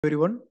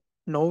Everyone,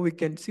 now we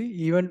can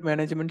see event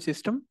management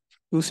system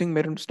using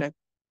MERN stack.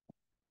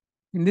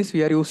 In this,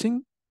 we are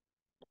using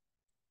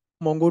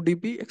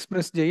MongoDB,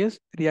 Express.js,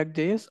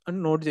 React.js,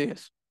 and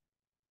Node.js.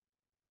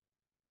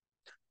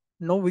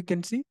 Now we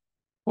can see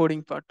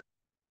coding part.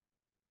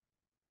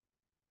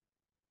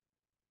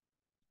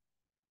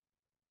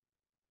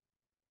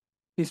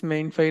 This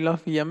main file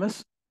of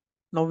EMS.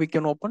 Now we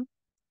can open.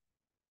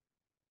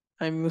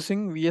 I'm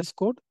using VS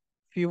Code.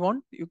 If you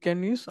want, you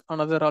can use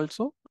another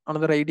also,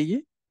 another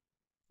IDE,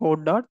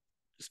 code dot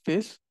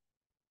space.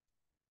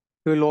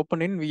 We will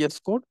open in VS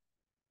Code.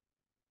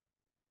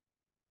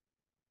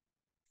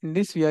 In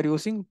this, we are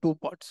using two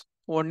parts.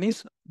 One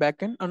is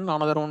backend and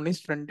another one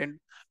is frontend.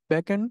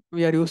 Backend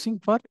we are using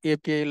for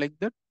API like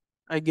that.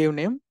 I gave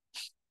name.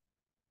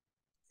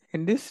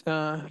 In this,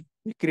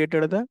 we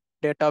created the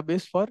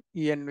database for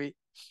ENV.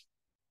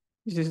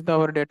 This is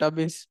our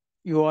database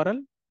URL.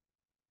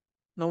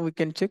 Now we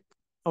can check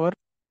our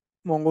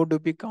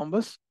MongoDB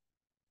canvas.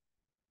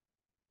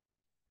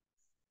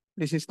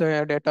 This is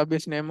the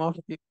database name of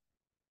the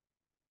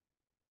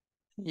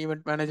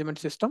event management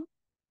system.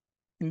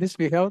 In this,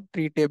 we have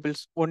three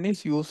tables. One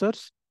is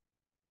users,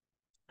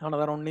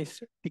 another one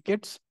is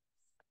tickets.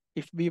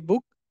 If we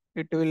book,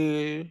 it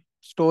will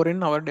store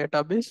in our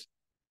database,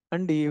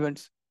 and the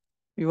events.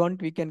 We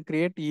want, we can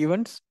create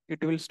events.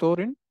 It will store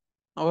in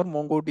our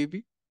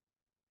MongoDB.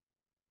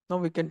 Now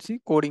we can see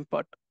coding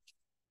part.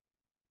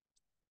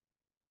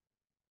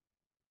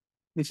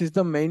 This is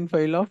the main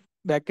file of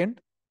backend.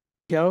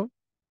 We have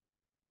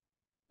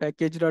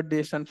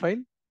package.json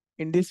file.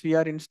 In this, we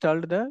are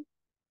installed the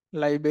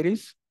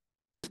libraries.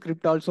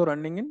 Script also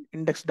running in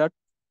index.js.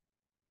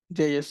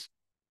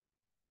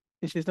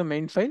 This is the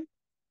main file.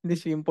 In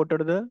this, we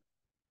imported the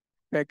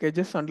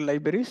packages and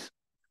libraries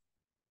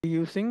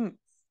using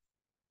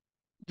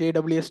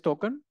JWS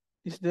token.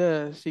 This is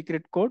the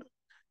secret code.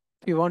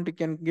 If you want, you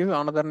can give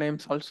another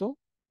names also.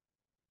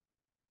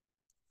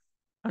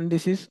 And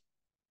this is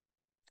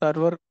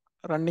server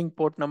running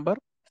port number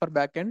for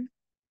backend,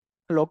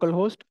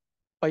 localhost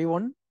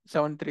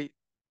 5173.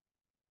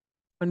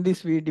 And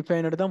this we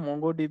defined the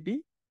MongoDB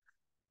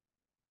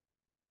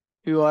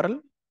URL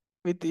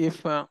with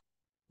if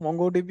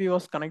MongoDB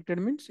was connected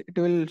means it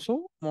will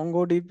show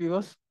MongoDB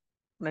was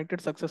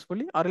connected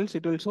successfully, or else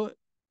it will show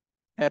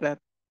error.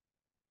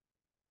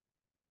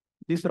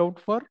 This route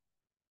for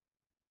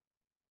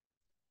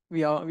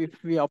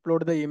if we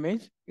upload the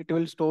image, it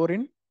will store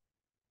in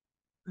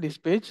this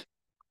page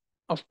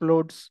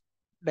uploads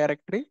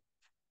directory.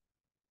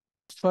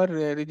 For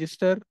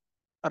register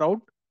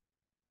route,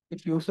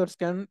 if users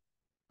can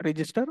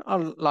register or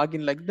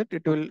login like that,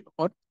 it will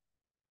work.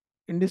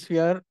 In this, we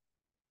are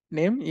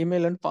name,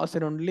 email, and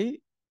password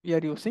only we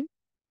are using.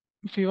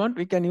 If you want,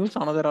 we can use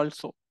another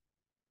also,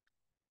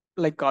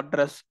 like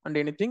address and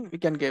anything we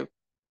can give.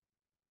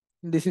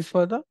 This is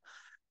for the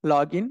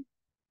login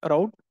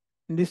route.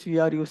 In this, we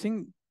are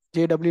using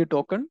JW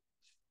token.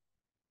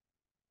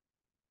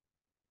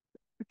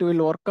 It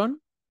will work on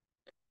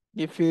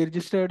if we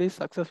registered is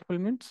successful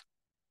means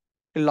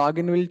the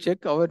login will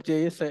check our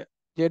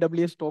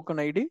JWS token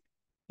ID.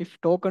 If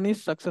token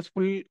is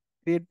successful,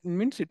 it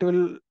means it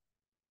will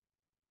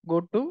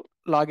go to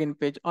login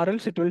page, or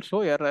else it will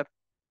show error.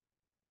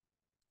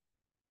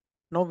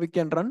 Now we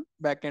can run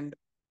backend.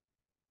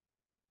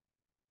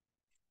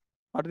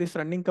 For this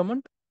running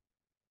command,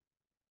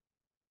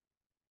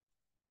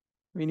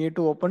 we need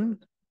to open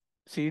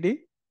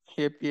CD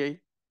API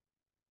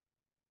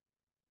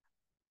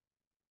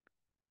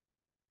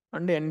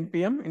and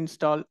npm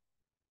install.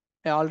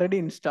 I already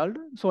installed,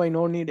 so I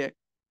no need it.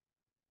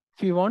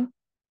 If you want,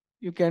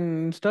 you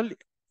can install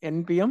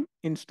npm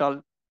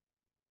install.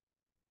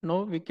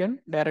 Now we can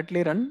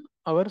directly run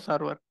our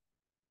server.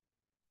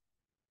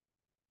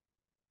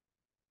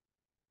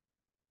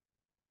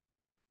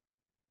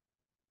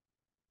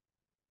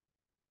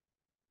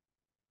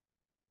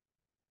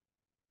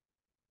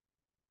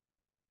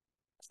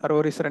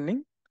 Server is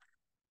running.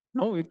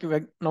 Now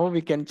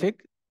we can check.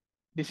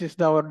 This is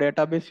our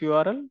database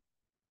URL,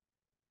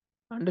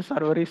 and the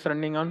server is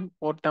running on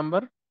port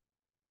number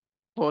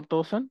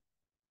 4000.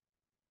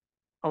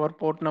 Our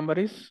port number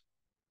is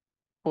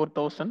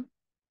 4000.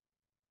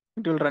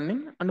 It will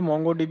running, and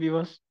MongoDB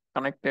was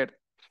connected.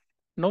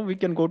 Now we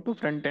can go to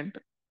front end.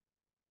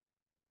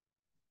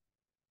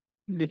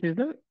 This is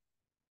the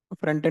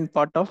front end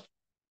part of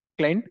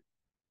client.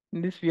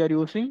 In this, we are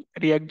using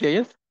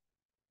React.js.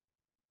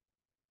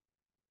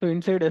 So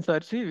inside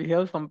SRC, we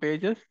have some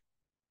pages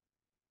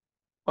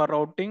for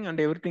routing and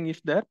everything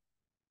is there.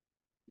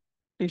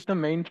 This is the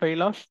main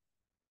file of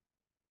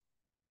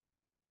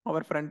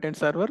our front end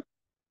server.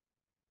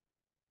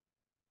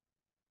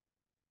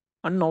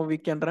 And now we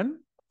can run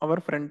our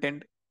front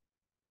end.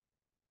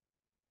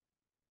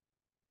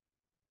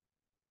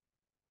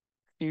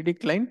 cd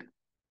client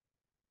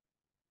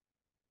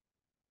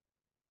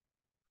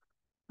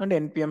and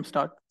npm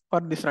start for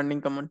this running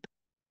command.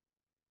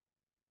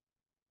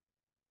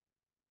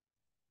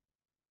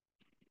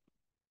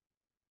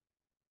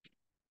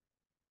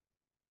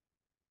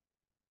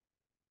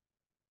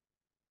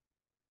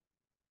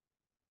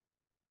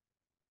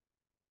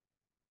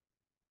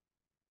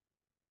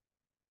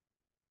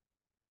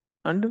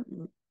 and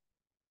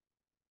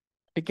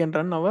we can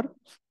run our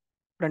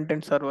front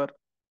end server.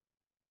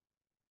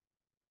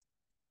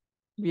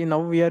 We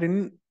are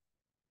in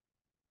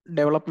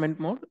development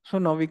mode. So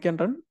now we can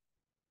run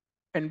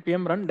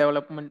npm run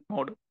development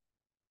mode.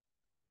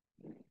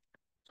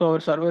 So our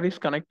server is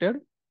connected.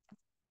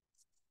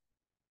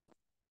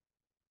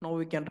 Now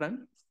we can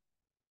run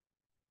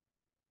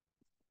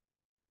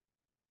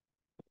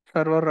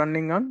server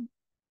running on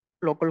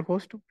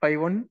localhost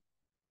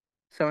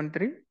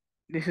 5173.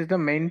 This is the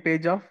main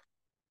page of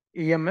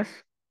EMS.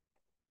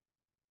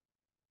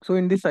 So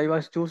in this I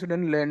was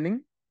chosen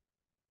learning.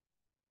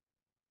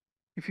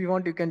 If you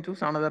want, you can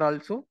choose another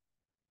also.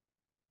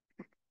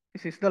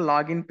 This is the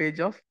login page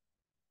of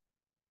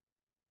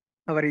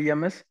our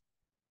EMS.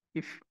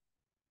 If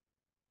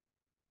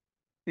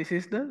this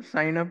is the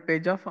sign up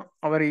page of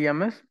our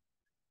EMS,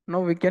 now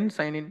we can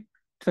sign in.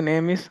 So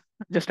name is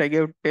just I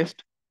gave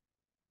test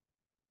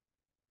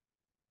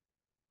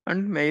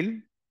and mail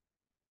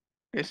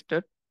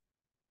tested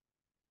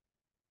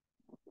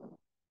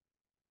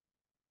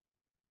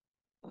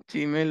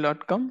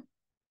gmail.com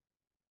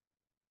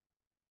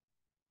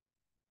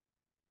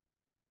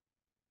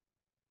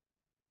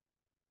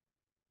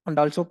and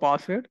also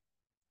password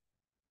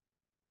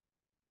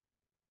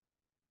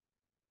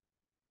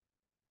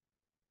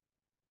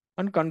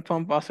and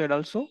confirm password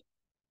also.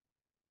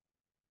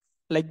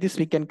 Like this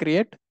we can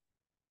create.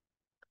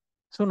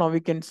 So now we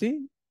can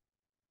see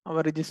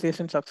our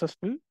registration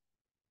successful.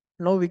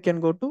 Now we can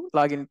go to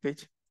login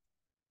page.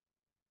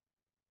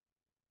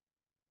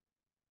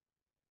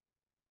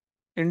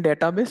 In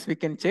database we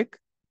can check.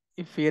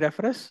 If we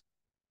refresh,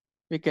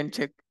 we can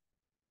check.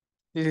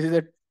 This is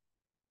the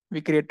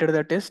we created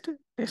the tested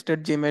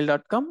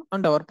gmail.com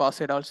and our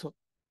password also.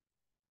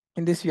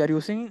 In this we are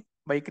using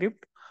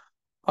bycrypt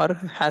or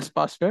hash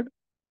password.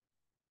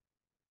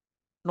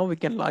 Now we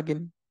can log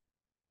in.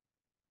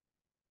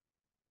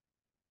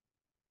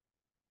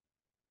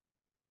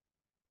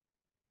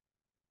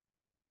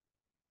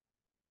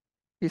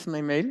 This is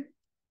my mail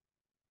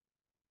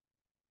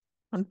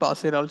and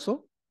password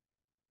also.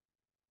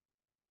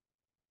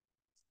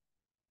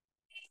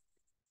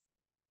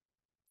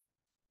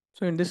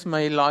 So in this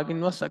my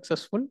login was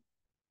successful.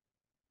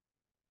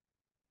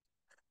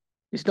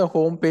 This is the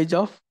home page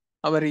of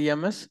our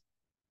EMS.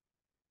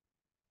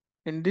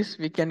 In this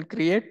we can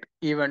create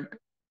event.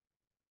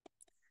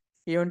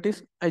 Event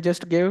is I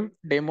just gave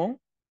demo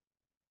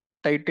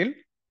title.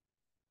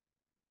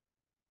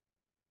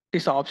 It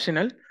is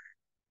optional.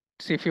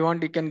 So if you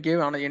want, you can give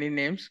on any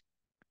names.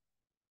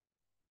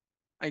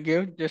 I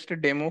gave just a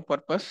demo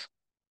purpose.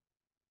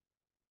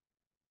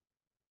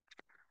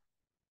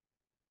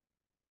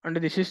 And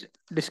this is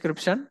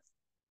description.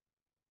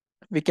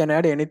 We can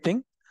add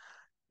anything.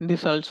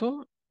 This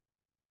also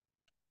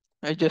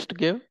I just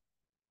gave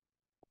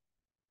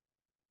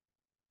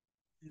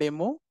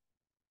demo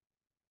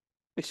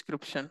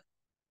description.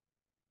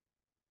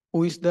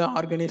 Who is the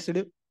organized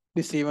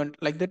this event?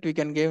 Like that we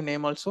can give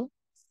name also.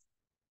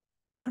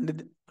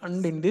 And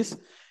in this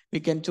we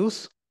can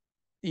choose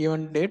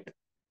event date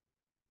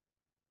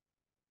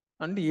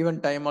and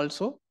event time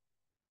also.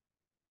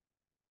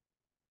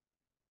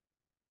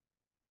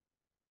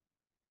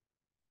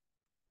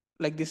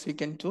 Like this we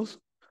can choose.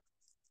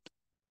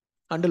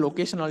 And the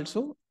location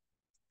also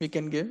we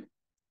can give.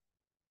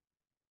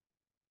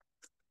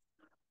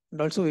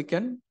 And also we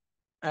can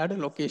add a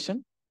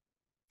location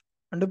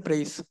and a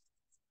price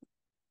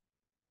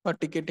for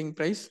ticketing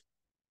price.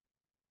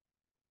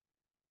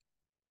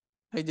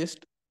 I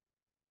just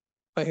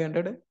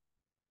 500.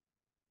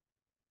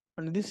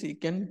 And this you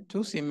can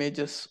choose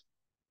images.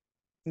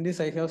 In this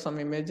I have some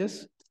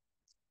images.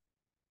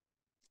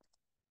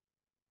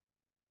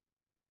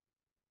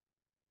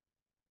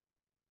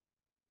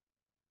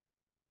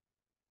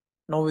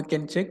 Now we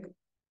can check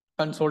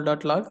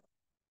console.log.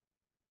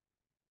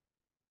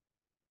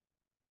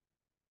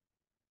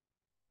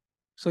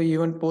 So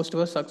event post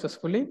was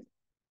successfully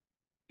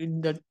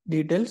in the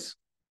details.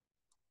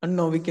 And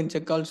now we can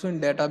check also in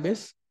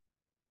database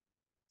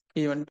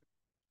event.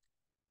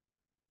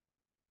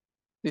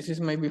 This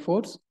is my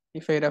befores.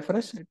 If I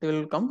refresh, it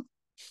will come.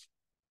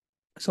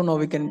 So now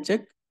we can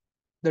check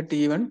that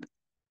event.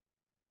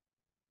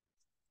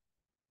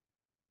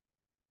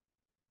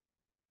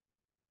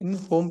 In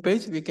home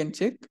page, we can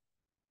check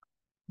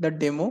the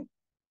demo.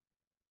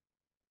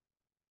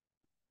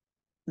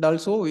 And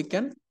also we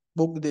can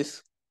book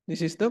this.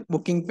 This is the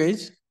booking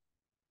page.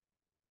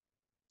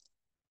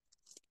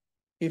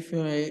 If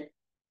I,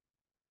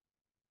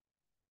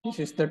 this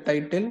is the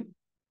title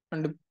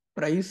and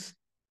price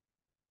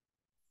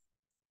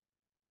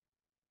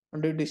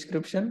and the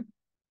description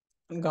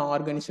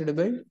organized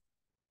by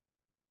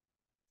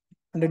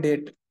and the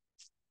date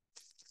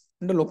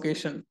and the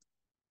location.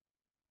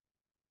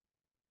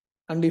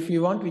 And if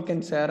you want, we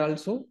can share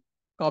also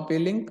copy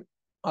link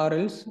or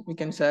else we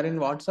can share in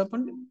WhatsApp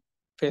and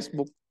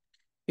Facebook.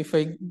 If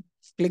I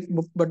click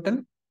book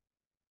button,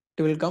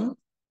 it will come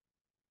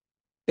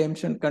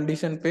terms and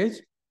condition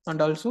page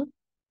and also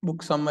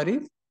book summary.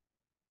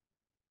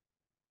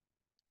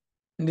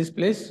 In this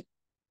place,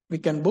 we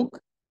can book.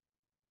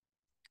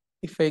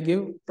 If I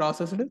give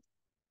processed,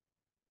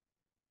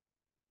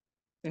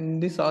 in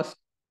this ask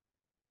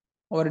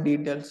our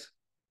details.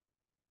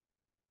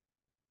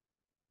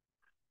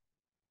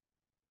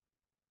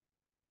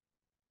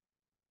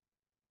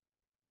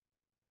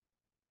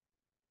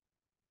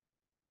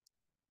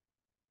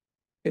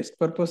 Test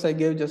purpose I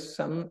gave just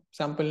some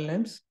sample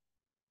names,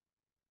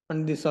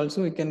 and this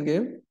also we can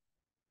give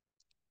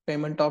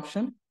payment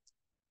option.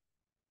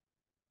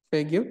 If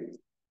I give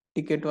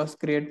ticket was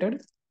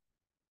created,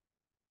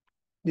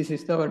 this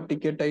is our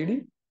ticket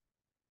ID.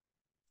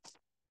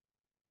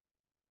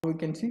 We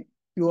can see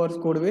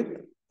QR code with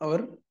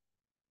our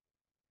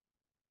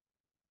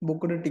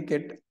booked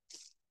ticket.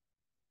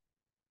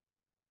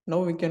 Now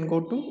we can go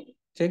to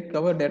check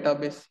our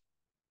database.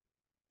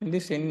 In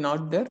this end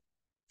not there.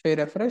 If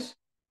I refresh,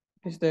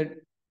 is that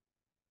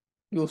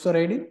user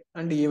ID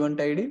and event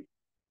ID.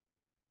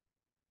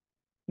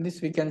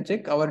 This we can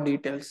check our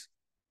details.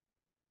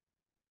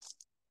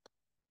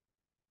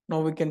 Now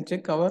we can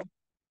check our,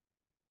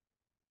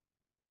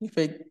 if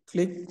I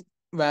click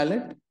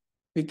wallet,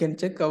 we can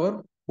check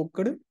our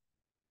booked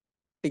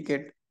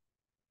ticket.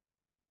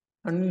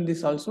 And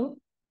this also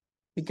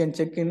we can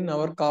check in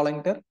our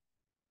calendar.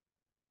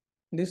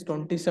 This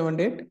 27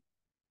 date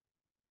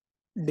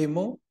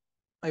demo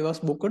I was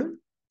booked.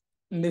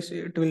 In this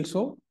it will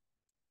show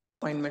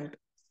appointment.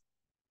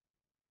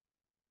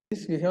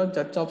 This we have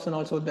search option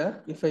also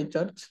there. If I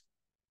search,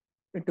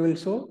 it will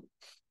show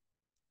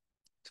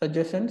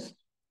suggestions.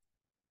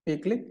 We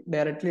click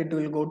directly, it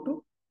will go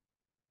to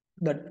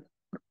that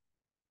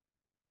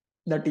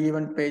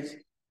event page.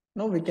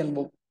 Now we can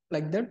book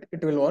like that.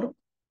 It will work.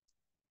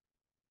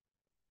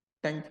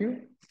 Thank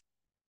you.